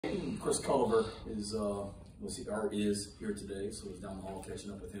Chris Culliver is here today, so I was down the hall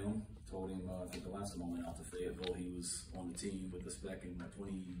catching up with him. Told him, I think the last time I went out to Fayetteville, he was on the team with us back in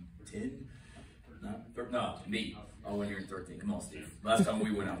 2010. No, me. I went here in 13. Come on, Steve. Last time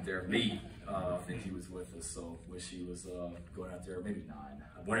we went out there, me. I think he was with us, so wish he was going out there, maybe 9,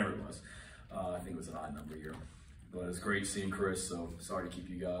 whatever it was. I think it was an odd number year. But it's great seeing Chris, so sorry to keep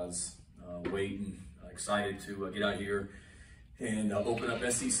you guys waiting. Excited to get out here and open up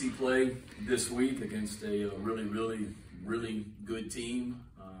SEC play this week against a really good team.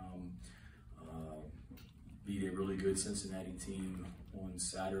 Beat a really good Cincinnati team on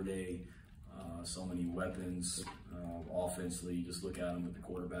Saturday. So many weapons offensively. You just look at them with the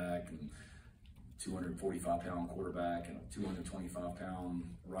quarterback and 245-pound quarterback and a 225-pound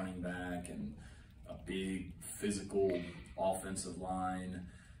running back and a big physical offensive line.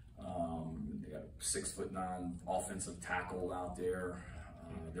 They got a 6'9" offensive tackle out there.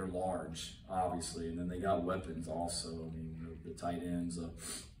 They're large, obviously, and then they got weapons also. I mean, the tight end's a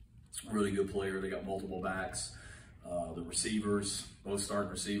really good player. They got multiple backs. The receivers, both starting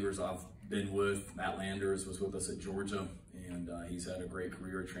receivers I've been with. Matt Landers was with us at Georgia, and he's had a great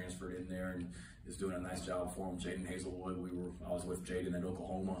career, transferred in there, and is doing a nice job for him. Jaden Hazelwood, I was with Jaden at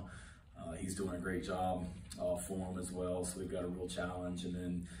Oklahoma. He's doing a great job for him as well, so we've got a real challenge. And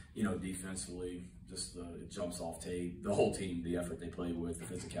then, defensively, just it jumps off tape. The whole team, the effort they play with, the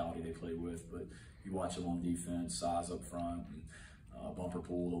physicality they play with, but you watch them on defense, size up front, and Bumper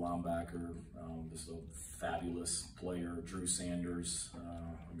Pool, the linebacker, just a fabulous player. Drew Sanders,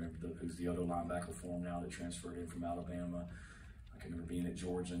 who's the other linebacker for him now that transferred in from Alabama. I can remember being at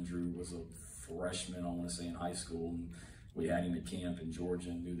Georgia, and Drew was a freshman, I want to say, in high school. And we had him at camp in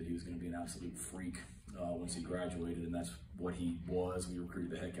Georgia and knew that he was going to be an absolute freak once he graduated, and that's what he was. We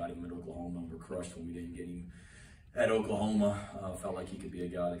recruited the heck out of him at Oklahoma, and were crushed when we didn't get him at Oklahoma. Felt like he could be a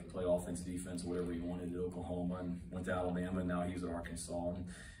guy that could play offense, defense, whatever he wanted at Oklahoma, and went to Alabama, and now he's at Arkansas.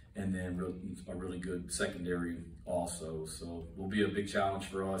 And then a really good secondary also. So will be a big challenge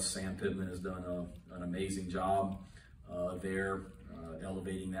for us. Sam Pittman has done an amazing job there,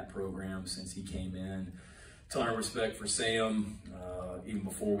 elevating that program since he came in. Ton of respect for Sam. Even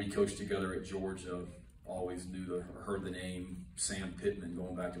before we coached together at Georgia, always knew or heard the name Sam Pittman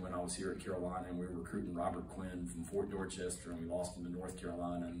going back to when I was here at Carolina, and we were recruiting Robert Quinn from Fort Dorchester, and we lost him to North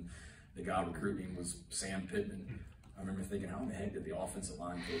Carolina, and the guy recruiting him was Sam Pittman. I remember thinking, how in the heck did the offensive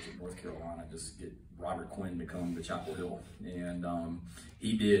line coach at North Carolina just get Robert Quinn to come to Chapel Hill? And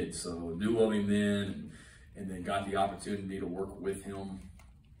he did, so knew of him then, and then got the opportunity to work with him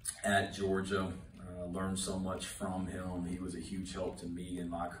at Georgia. Learned so much from him. He was a huge help to me in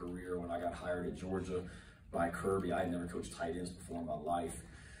my career when I got hired at Georgia by Kirby. I had never coached tight ends before in my life.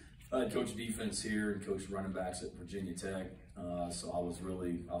 I had coached defense here and coached running backs at Virginia Tech. So I was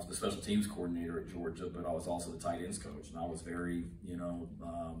the special teams coordinator at Georgia, but I was also the tight ends coach. And I was very,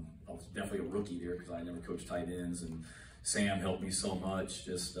 I was definitely a rookie there because I had never coached tight ends. And Sam helped me so much,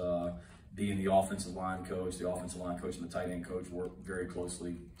 just being the offensive line coach and the tight end coach worked very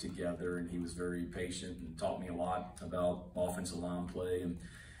closely together, and he was very patient and taught me a lot about offensive line play and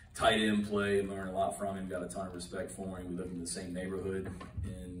tight end play, and learned a lot from him. Got a ton of respect for him. We lived in the same neighborhood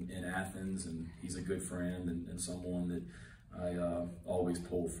in Athens, and he's a good friend and someone that I always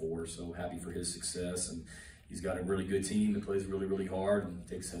pull for. So happy for his success, and he's got a really good team that plays really hard and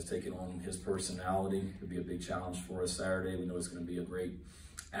has taken on his personality. It'll be a big challenge for us Saturday. We know it's going to be a great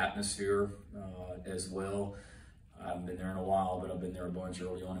atmosphere as well. I haven't been there in a while, but I've been there a bunch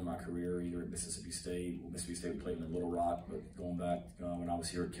early on in my career, either at Mississippi State. Mississippi State, we played in Little Rock, but going back when I was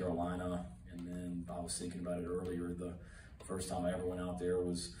here at Carolina, and then I was thinking about it earlier, the first time I ever went out there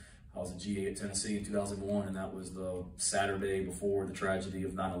was I was a GA at Tennessee in 2001, and that was the Saturday before the tragedy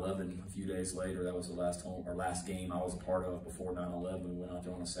of 9/11. A few days later, that was the last game I was a part of before 9/11. We went out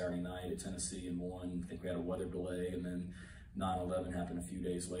there on a Saturday night at Tennessee and won. I think we had a weather delay, and then 9/11 happened a few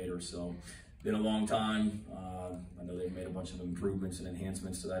days later. So been a long time. I know they've made a bunch of improvements and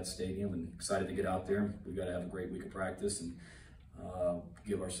enhancements to that stadium, and excited to get out there. We've got to have a great week of practice and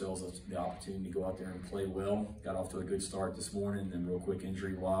give ourselves the opportunity to go out there and play well. Got off to a good start this morning, and real quick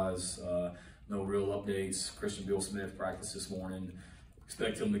injury-wise, no real updates. Christian Bill Smith practiced this morning.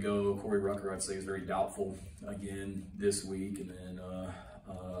 Expect him to go. Corey Rucker, I'd say, is very doubtful again this week, and then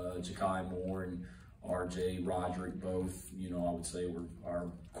Ja'Kai Moore and RJ Roderick, both, I would say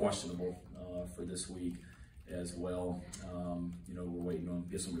are questionable for this week as well. We're waiting on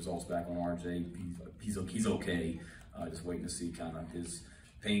get some results back on RJ. He's okay. Just waiting to see kind of his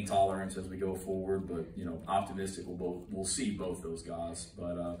pain tolerance as we go forward. But optimistic we'll see both those guys.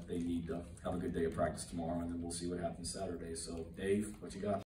 But they need to have a good day of practice tomorrow, and then we'll see what happens Saturday. So Dave, what you got?